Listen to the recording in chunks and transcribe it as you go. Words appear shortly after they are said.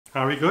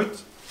Are we good?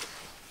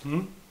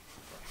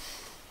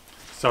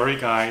 Sorry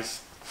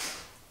guys,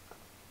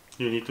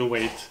 you need to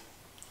wait.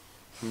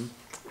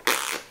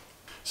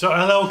 So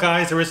hello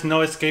guys, there is no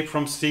escape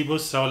from Cebu,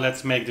 so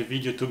let's make the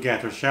video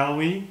together, shall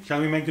we?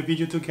 Shall we make the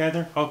video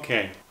together?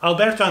 Okay.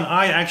 Alberto and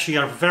I actually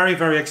are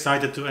very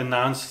excited to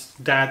announce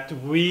that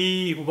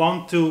we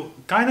want to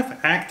kind of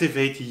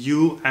activate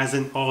you as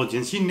an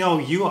audience. You know,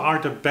 you are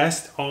the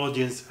best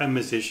audience a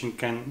musician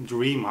can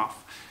dream of.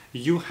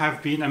 You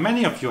have been, and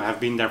many of you have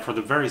been there for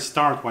the very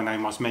start when I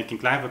was making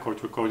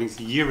clavichord recordings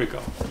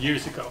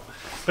years ago.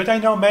 But I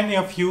know many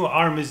of you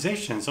are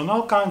musicians on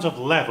all kinds of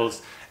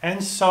levels,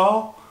 and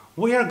so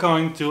we are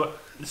going to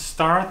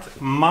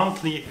start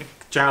monthly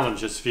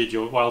challenges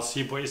video while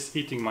Cebu is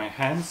eating my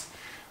hands,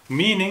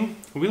 meaning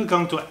we're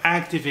going to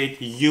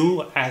activate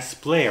you as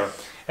player.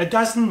 It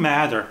doesn't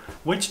matter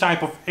which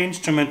type of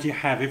instrument you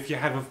have, if you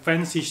have a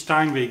fancy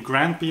Steinway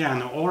grand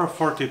piano or a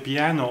forte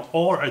piano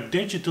or a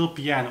digital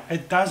piano,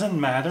 it doesn't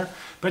matter,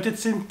 but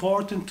it's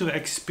important to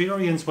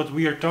experience what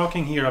we are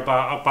talking here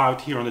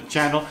about here on the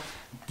channel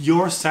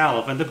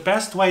yourself, and the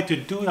best way to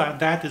do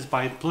that is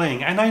by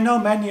playing. And I know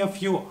many of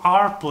you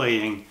are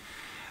playing,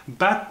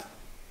 but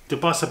the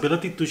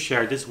possibility to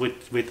share this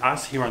with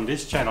us here on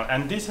this channel,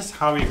 and this is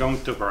how we're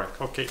going to work.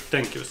 Okay,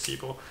 thank you,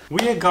 Cebu.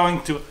 We are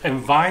going to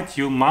invite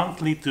you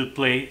monthly to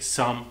play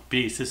some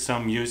pieces,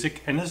 some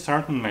music in a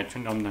certain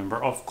metronome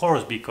number, of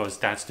course, because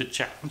that's the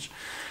challenge.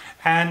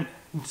 And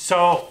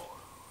so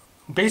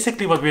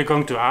basically what we're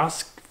going to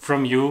ask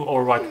from you,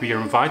 or what we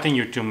are inviting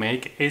you to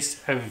make,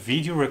 is a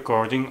video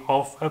recording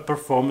of a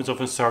performance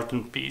of a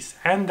certain piece,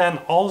 and then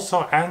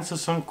also answer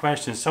some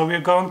questions. So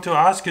we're going to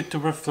ask you to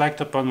reflect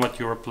upon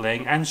what you are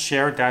playing and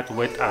share that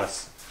with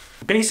us.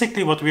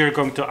 Basically what we are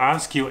going to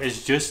ask you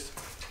is just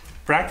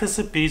practice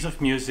a piece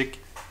of music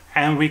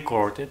and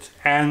record it,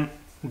 and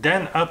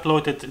then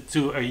upload it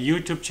to a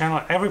YouTube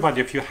channel.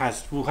 Everybody of you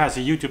who has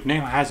a YouTube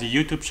name has a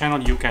YouTube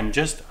channel. You can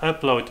just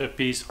upload a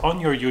piece on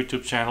your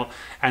YouTube channel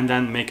and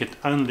then make it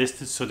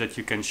unlisted so that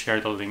you can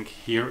share the link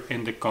here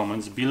in the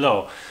comments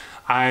below.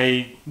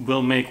 I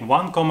will make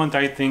one comment,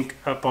 I think,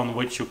 upon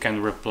which you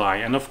can reply.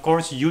 And of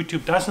course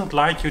YouTube doesn't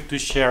like you to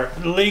share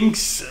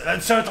links,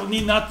 certainly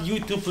not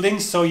YouTube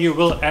links, so you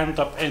will end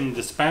up in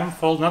the spam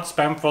folder, not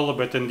spam folder,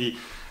 but in the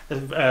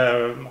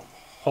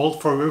hold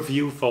for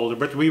review folder.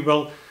 But we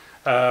will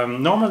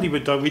normally we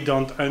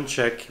don't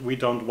uncheck, we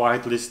don't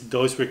whitelist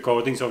those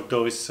recordings of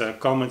those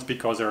comments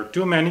because there are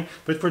too many,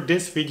 but for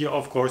this video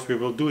of course we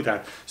will do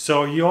that.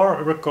 So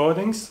your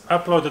recordings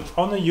uploaded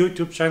on a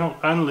YouTube channel,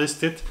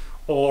 unlisted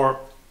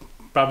or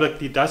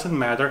publicly, doesn't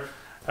matter,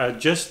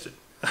 just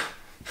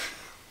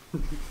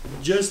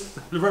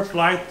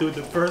reply to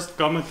the first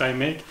comment I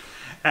make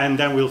and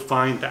then we'll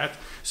find that.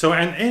 So,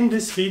 and in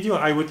this video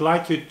I would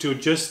like you to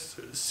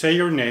just say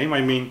your name.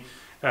 I mean,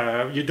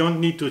 you don't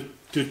need to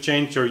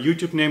change your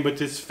YouTube name, but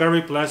it's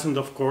very pleasant,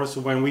 of course,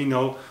 when we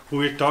know who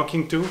we're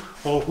talking to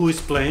or who is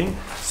playing.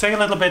 Say a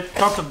little bit,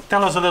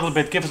 tell us a little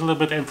bit, give us a little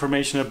bit of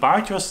information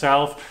about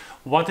yourself.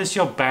 What is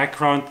your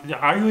background?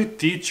 Are you a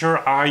teacher?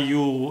 Are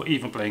you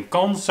even playing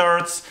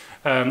concerts?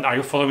 Are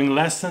you following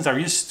lessons? Are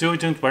you a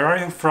student? Where are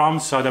you from?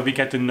 So that we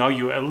get to know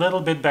you a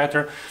little bit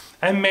better.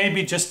 And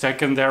maybe just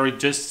secondary,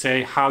 just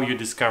say how you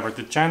discovered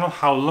the channel,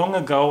 how long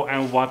ago,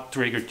 and what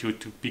triggered you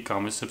to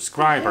become a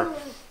subscriber.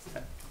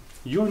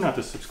 You're not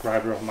a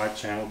subscriber of my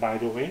channel, by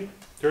the way.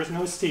 There's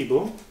no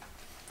Cebu,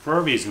 for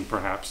a reason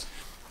perhaps.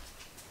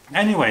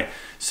 Anyway,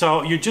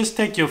 so you just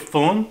take your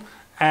phone,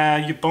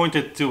 you point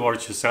it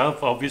towards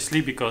yourself,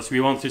 obviously, because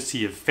we want to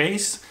see a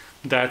face.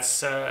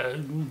 That's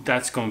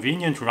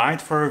convenient,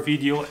 right, for a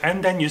video,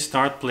 and then you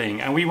start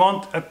playing. And we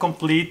want a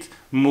complete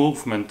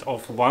movement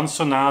of one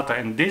sonata.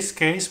 In this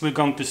case, we're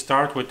going to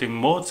start with the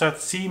Mozart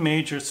C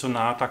major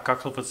sonata,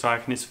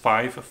 Kachelverzeichnis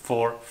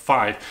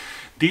 545.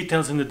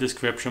 Details in the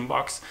description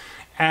box.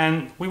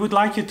 And we would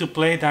like you to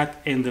play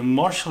that in the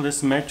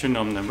Marshallese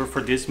metronome number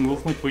for this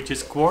movement, which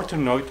is quarter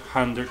note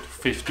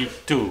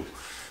 152.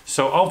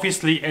 So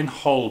obviously in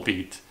whole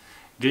beat.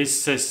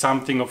 This is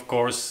something, of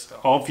course,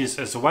 obvious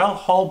as well.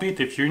 Whole beat,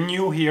 if you're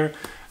new here,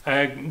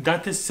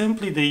 that is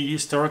simply the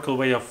historical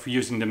way of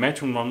using the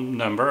metronome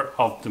number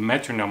of the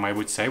metronome, I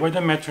would say, where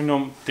the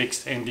metronome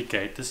ticks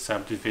indicate the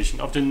subdivision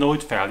of the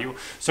note value.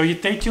 So you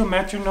take your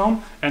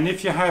metronome, and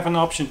if you have an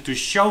option to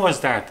show us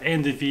that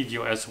in the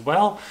video as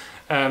well,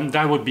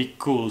 that would be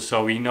cool,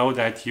 so we know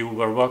that you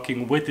were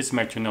working with this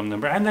metronome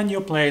number, and then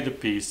you play the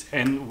piece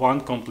in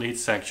one complete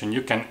section.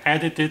 You can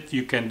edit it,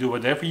 you can do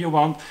whatever you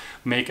want,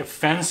 make a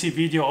fancy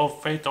video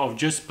of it, or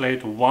just play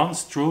it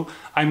once through.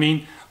 I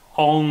mean,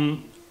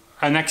 on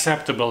an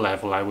acceptable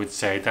level, I would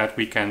say, that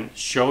we can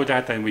show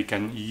that and we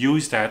can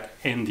use that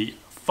in the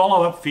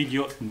follow-up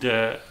video,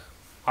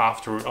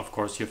 after, of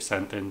course, you've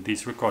sent in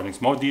these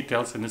recordings. More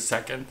details in a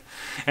second.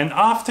 And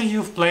after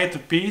you've played the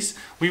piece,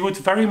 we would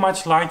very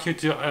much like you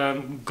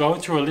to go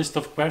through a list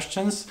of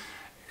questions,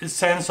 a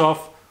sense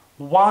of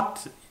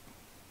what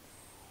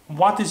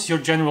is your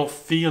general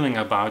feeling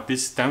about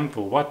this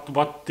tempo?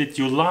 What did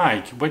you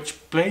like? Which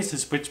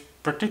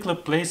particular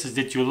places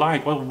did you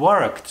like? What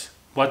worked?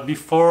 what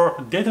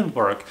before didn't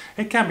work.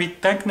 It can be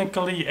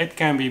technically, it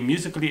can be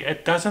musically,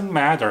 it doesn't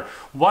matter.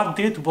 What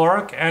did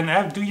work,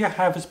 and do you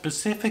have a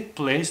specific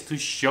place to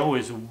show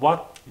us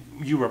what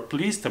you were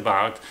pleased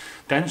about?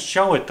 Then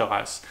show it to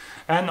us.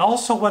 And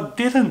also what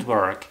didn't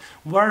work,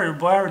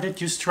 where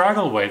did you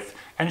struggle with?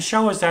 And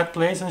show us that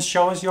place and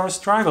show us your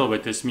struggle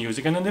with this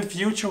music. And in the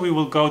future we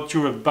will go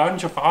through a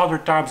bunch of other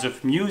types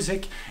of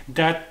music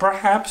that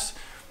perhaps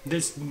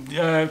this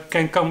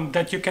can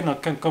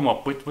come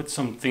up with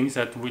some things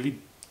that really,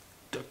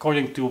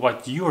 according to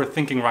what you are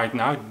thinking right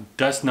now,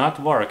 does not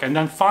work. And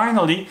then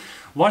finally,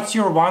 what's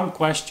your one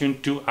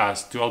question to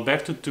us, to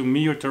Alberto, to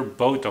me, or to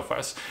both of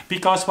us?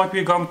 Because what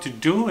we're going to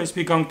do is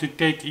we're going to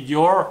take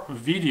your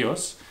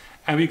videos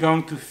and we're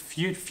going to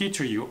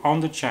feature you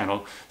on the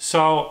channel.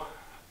 So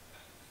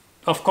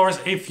of course,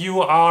 if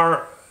you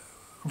are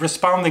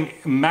responding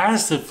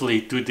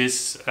massively to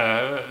this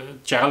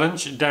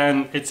challenge,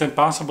 then it's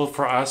impossible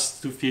for us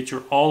to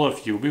feature all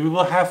of you. We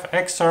will have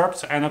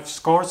excerpts, and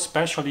of course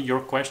especially your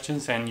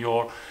questions and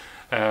your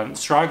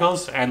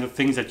struggles and the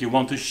things that you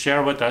want to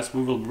share with us,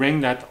 we will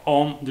bring that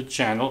on the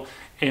channel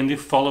in the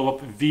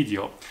follow-up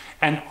video.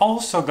 And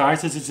also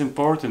guys, this is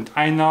important,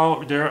 I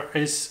know there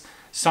is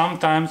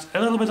sometimes a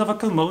little bit of a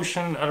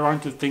commotion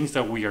around the things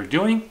that we are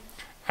doing,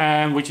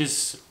 which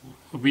is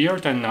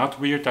weird and not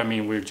weird. I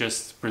mean, we're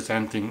just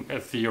presenting a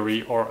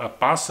theory or a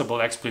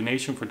possible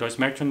explanation for those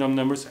metronome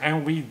numbers,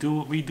 and we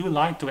do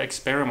like to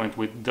experiment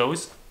with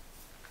those.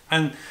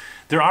 And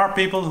there are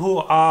people who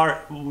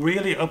are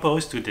really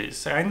opposed to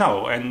this, I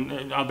know,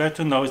 and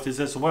Alberto knows this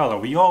as well,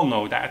 and we all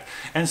know that.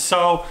 And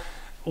so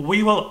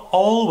we will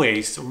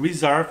always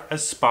reserve a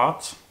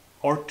spot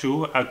or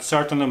two, a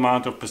certain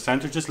amount of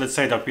percentages. Let's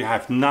say that we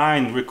have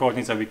 9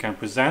 recordings that we can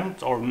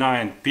present, or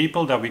 9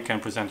 people that we can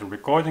present a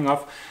recording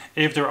of.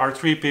 If there are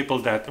 3 people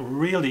that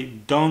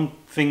really don't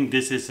think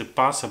this is a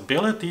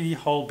possibility, the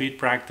whole beat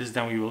practice,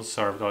 then we will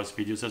serve those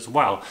videos as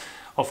well.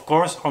 Of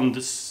course, on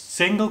the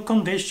single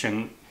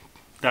condition,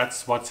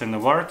 that's what's in the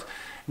word,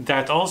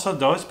 that also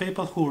those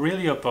people who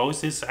really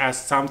oppose this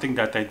as something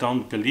that they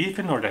don't believe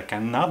in or they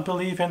cannot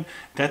believe in,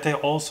 that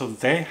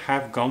they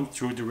have gone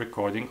through the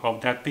recording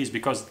of that piece,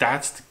 because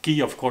that's the key,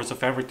 of course,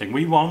 of everything.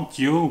 We want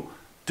you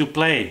to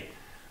play.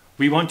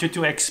 We want you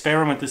to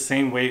experiment the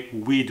same way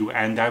we do,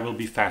 and that will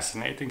be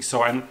fascinating.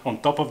 So, and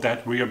on top of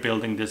that, we are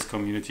building this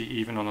community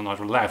even on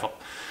another level.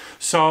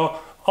 So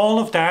all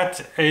of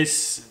that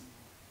is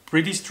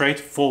pretty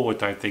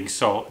straightforward, I think.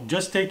 So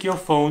just take your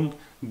phone,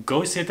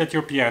 go sit at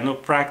your piano,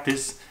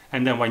 practice,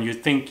 and then when you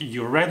think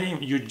you're ready,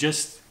 you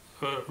just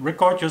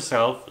record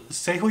yourself,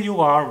 say who you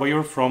are, where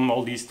you're from,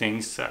 all these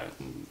things,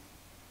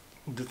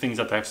 the things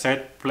that I've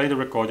said, play the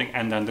recording,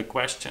 and then the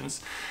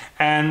questions.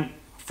 And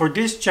for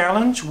this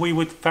challenge, we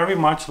would very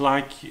much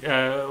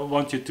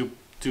want you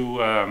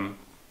to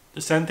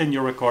send in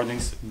your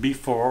recordings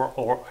before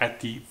or at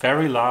the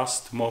very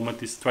last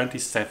moment is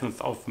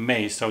 27th of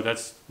May. So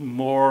that's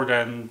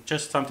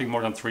something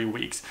more than 3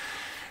 weeks.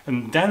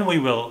 And then we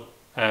will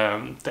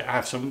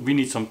we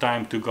need some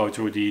time to go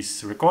through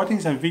these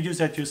recordings and videos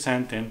that you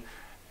sent in,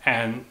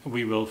 and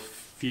we will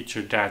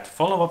feature that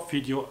follow-up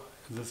video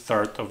the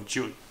 3rd of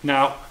June.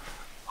 Now,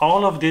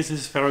 all of this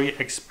is very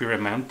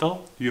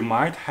experimental. You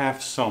might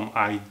have some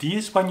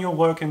ideas when you're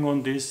working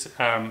on this,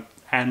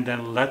 and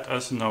then let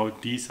us know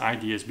these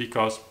ideas,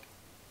 because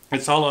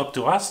it's all up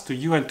to us, to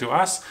you and to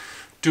us,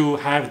 to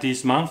have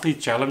these monthly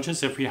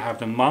challenges, if we have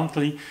them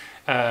monthly,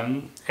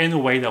 in a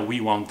way that we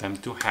want them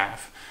to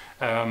have.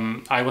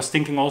 I was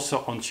thinking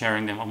also on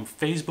sharing them on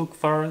Facebook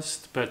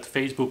first, but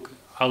Facebook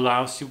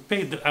allows you,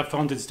 the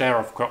advantage there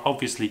of course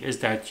obviously is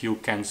that you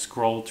can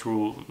scroll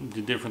through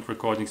the different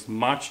recordings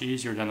much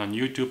easier than on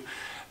YouTube,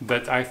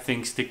 but I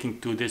think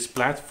sticking to this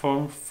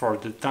platform for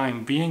the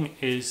time being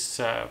is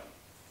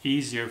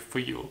easier for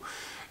you.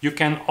 You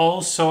can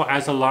also,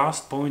 as a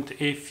last point,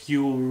 if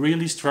you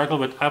really struggle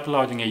with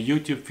uploading a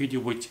YouTube video,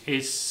 which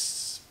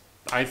is,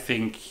 I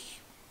think,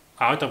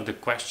 out of the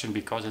question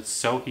because it's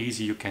so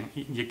easy, you can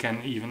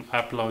even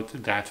upload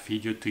that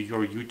video to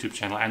your YouTube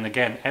channel. And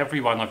again, every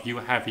one of you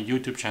have a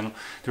YouTube channel.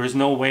 There is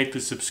no way to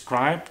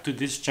subscribe to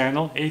this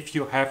channel if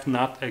you have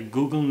not a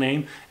Google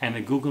name, and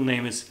a Google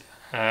name is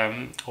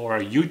or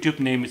a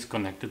YouTube name is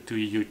connected to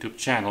your YouTube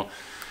channel.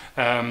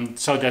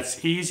 So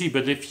that's easy,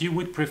 but if you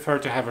would prefer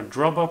to have a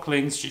Dropbox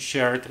link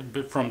shared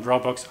from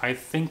Dropbox, I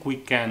think we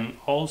can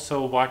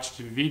also watch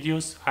the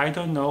videos. I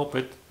don't know,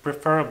 but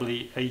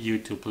preferably a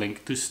YouTube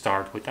link to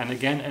start with. And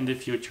again, in the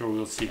future,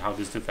 we'll see how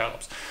this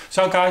develops.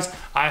 So guys,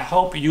 I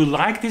hope you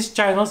like these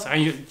channels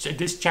and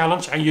this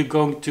challenge, and you're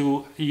going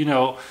to, you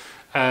know,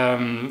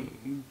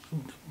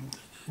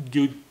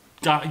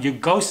 you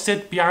go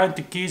sit behind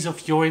the keys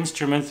of your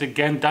instruments.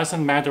 Again,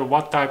 doesn't matter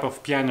what type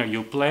of piano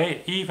you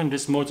play. Even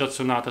this Mozart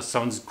sonata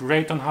sounds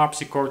great on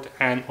harpsichord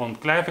and on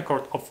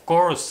clavichord, of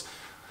course,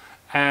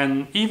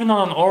 and even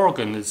on an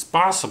organ it's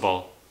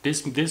possible.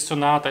 This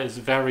sonata is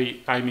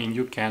very, I mean,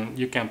 you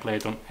can play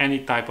it on any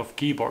type of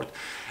keyboard,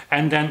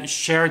 and then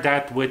share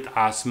that with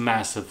us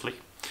massively.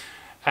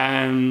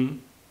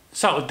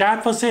 So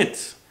that was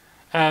it.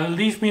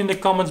 Leave me in the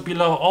comments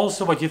below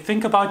also what you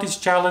think about this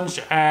challenge,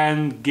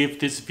 and give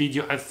this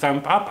video a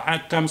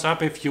thumbs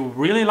up if you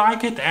really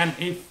like it, and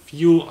if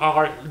your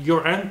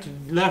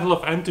level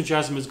of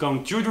enthusiasm is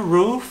going through the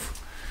roof,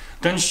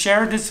 then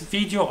share this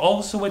video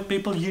also with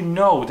people you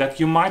know that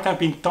you might have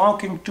been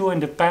talking to in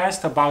the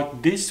past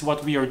about this,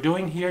 what we are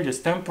doing here,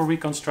 this tempo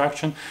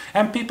reconstruction,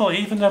 and people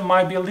even that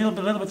might be a little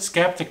bit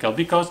skeptical,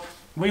 because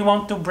we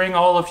want to bring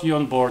all of you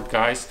on board,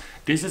 guys.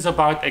 This is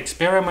about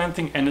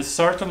experimenting in a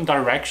certain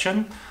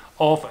direction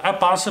of a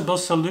possible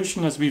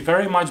solution, as we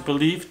very much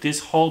believe this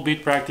whole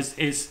beat practice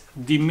is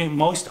the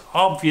most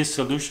obvious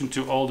solution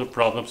to all the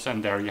problems.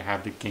 And there you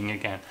have the king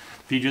again.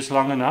 Video's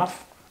long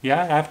enough?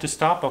 Yeah, I have to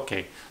stop?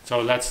 Okay,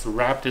 so let's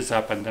wrap this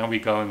up and then we're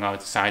going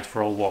outside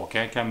for a walk.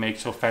 I can make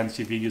so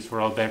fancy videos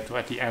for Alberto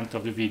at the end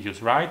of the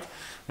videos, right?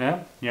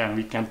 Yeah,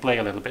 we can play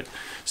a little bit.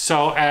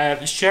 So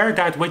share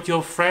that with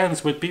your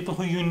friends, with people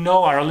who you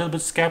know are a little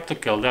bit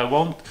skeptical, that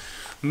won't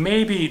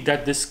maybe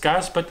that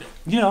discuss, but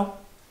you know,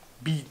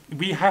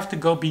 we have to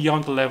go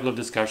beyond the level of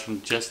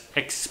discussion, just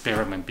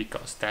experiment,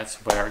 because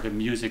that's where the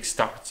music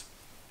starts.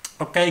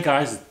 Okay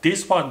guys,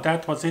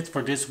 that was it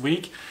for this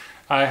week.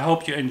 I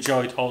hope you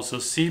enjoyed also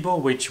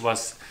Sibo, which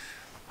was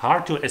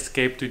hard to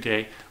escape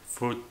today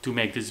to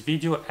make this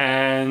video,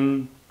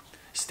 and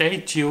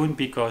stay tuned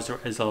because there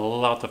is a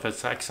lot of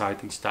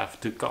exciting stuff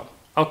to come.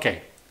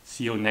 Okay,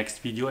 see you next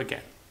video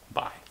again.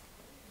 Bye.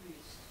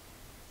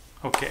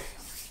 Okay,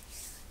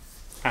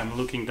 I'm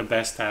looking the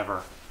best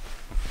ever.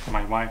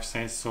 My wife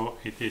says so,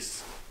 it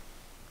is.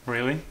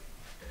 Really?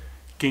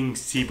 King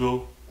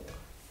Sibo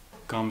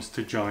comes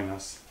to join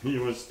us. He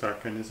was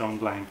stuck in his own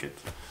blanket.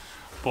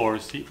 Poor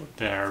Sibo.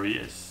 There he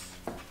is.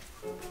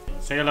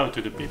 Say hello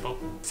to the people.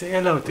 Say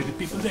hello to the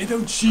people. They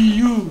don't see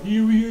you.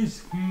 Here he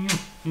is.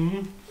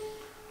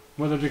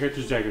 Wat heb ik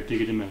te zeggen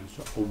tegen de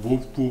mensen?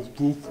 Woef, woef,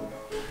 woef.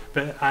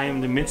 But I am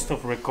in the midst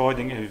of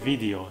recording a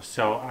video,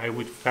 so I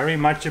would very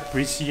much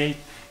appreciate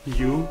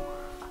you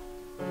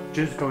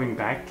just going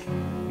back,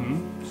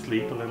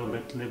 sleep a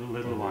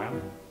little while.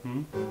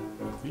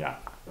 Yeah.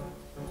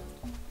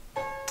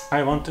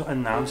 I want to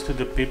announce to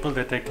the people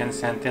that they can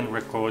send in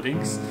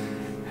recordings,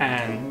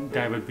 and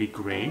that would be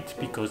great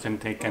because then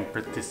they can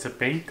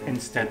participate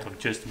instead of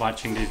just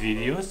watching the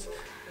videos.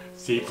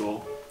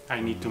 Sibo,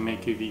 I need to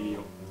make a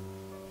video.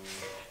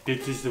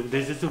 This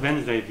is the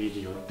Wednesday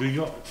video.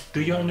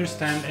 Do you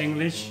understand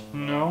English?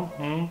 No?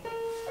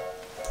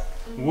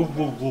 Woof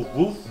woof woof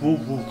woof woof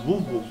woof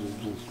woof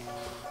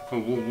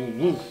woof woof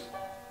woof.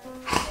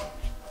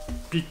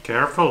 Be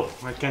careful,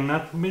 I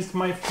cannot miss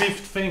my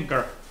 5th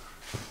finger.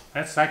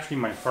 That's actually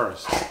my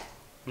 1st.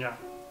 Yeah.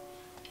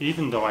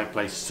 Even though I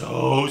play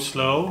so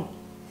slow.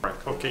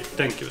 Right, okay,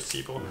 thank you,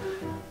 Sibo.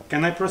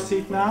 Can I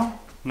proceed now?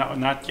 No,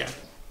 not yet.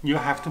 You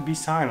have to be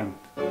silent.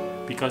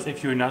 Because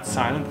if you're not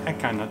silent, I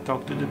cannot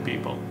talk to the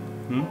people.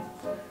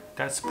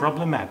 That's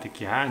problematic,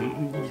 yeah?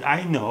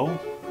 I know.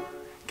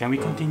 Can we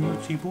continue,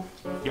 Sibo?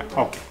 Yeah,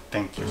 okay,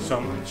 thank you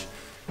so much.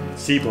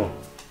 Sibo.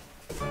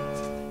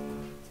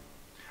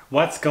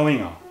 What's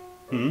going on?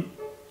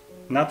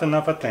 Not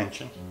enough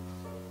attention.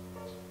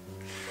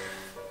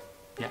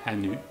 Ja, en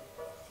nu?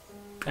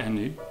 En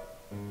nu?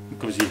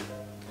 Kom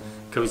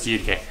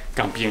hier, jij.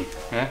 Kampioen.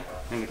 Hè?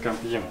 En de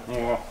kampioen.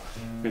 Oh,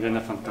 we zijn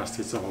een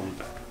fantastische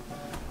hond.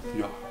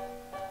 Ja.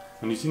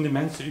 En nu zien de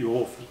mensen uw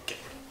hoofd niet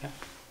kijken.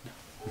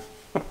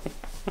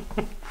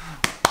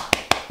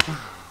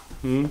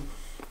 Ja?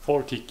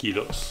 40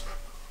 kilo's.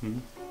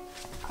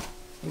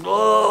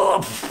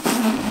 Oh.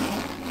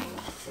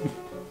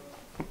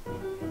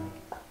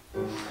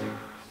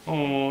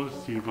 Oh,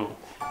 Sibo.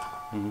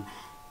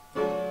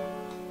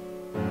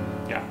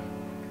 Yeah.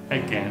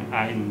 Again,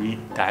 I need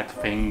that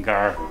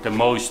finger the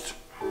most.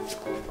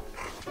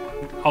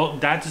 Oh,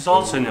 that is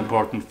also an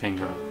important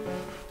finger.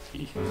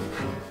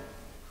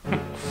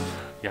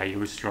 Yeah,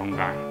 you're a strong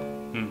guy.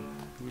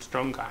 You're a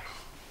strong guy.